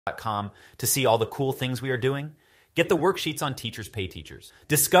Rocketkids.com to see all the cool things we are doing. Get the worksheets on Teachers Pay Teachers.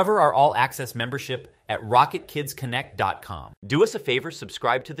 Discover our all-access membership at RocketkidsConnect.com. Do us a favor,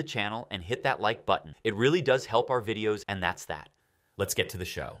 subscribe to the channel and hit that like button. It really does help our videos, and that's that. Let's get to the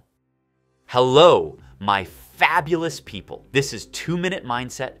show. Hello, my fabulous people. This is 2-Minute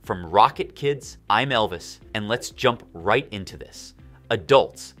Mindset from Rocket Kids. I'm Elvis, and let's jump right into this.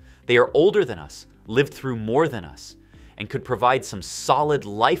 Adults, they are older than us, lived through more than us, and could provide some solid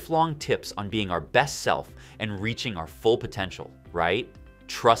lifelong tips on being our best self and reaching our full potential, right?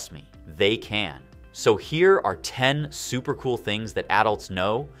 Trust me, they can. So here are 10 super cool things that adults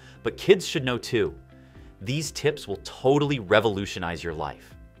know, but kids should know too. These tips will totally revolutionize your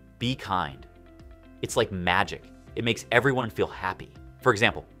life. Be kind. It's like magic. It makes everyone feel happy. For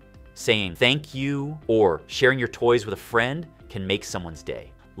example, saying thank you or sharing your toys with a friend can make someone's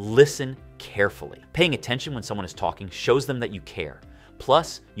day. Listen carefully. Paying attention when someone is talking shows them that you care.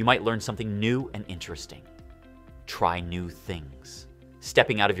 Plus, you might learn something new and interesting. Try new things.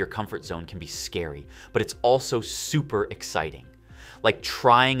 Stepping out of your comfort zone can be scary, but it's also super exciting. Like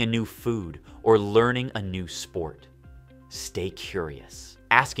trying a new food or learning a new sport. Stay curious.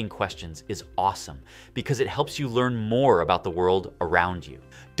 Asking questions is awesome because it helps you learn more about the world around you.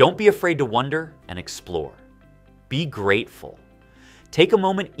 Don't be afraid to wonder and explore. Be grateful. Take a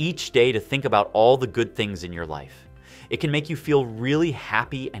moment each day to think about all the good things in your life. It can make you feel really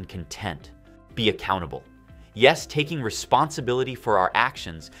happy and content. Be accountable. Yes, taking responsibility for our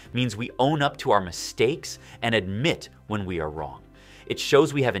actions means we own up to our mistakes and admit when we are wrong. It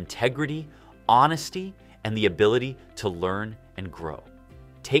shows we have integrity, honesty, and the ability to learn and grow.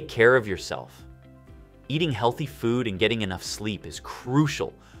 Take care of yourself. Eating healthy food and getting enough sleep is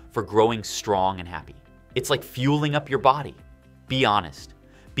crucial for growing strong and happy. It's like fueling up your body. Be honest.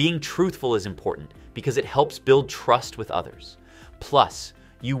 Being truthful is important because it helps build trust with others. Plus,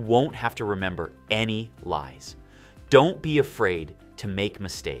 you won't have to remember any lies. Don't be afraid to make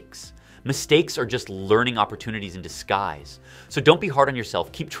mistakes. Mistakes are just learning opportunities in disguise. So don't be hard on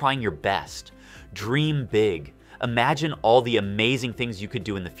yourself. Keep trying your best. Dream big. Imagine all the amazing things you could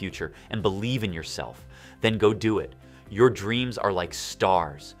do in the future and believe in yourself. Then go do it. Your dreams are like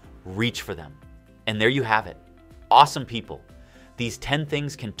stars. Reach for them. And there you have it. Awesome people. These 10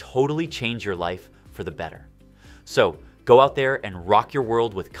 things can totally change your life for the better. So go out there and rock your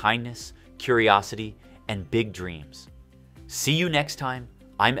world with kindness, curiosity, and big dreams. See you next time.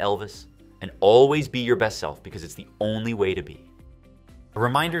 I'm Elvis, and always be your best self because it's the only way to be. A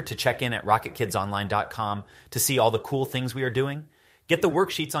reminder to check in at RocketKidsOnline.com to see all the cool things we are doing. Get the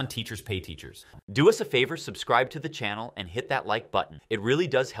worksheets on Teachers Pay Teachers. Do us a favor, subscribe to the channel and hit that like button. It really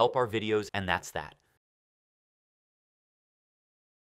does help our videos, and that's that.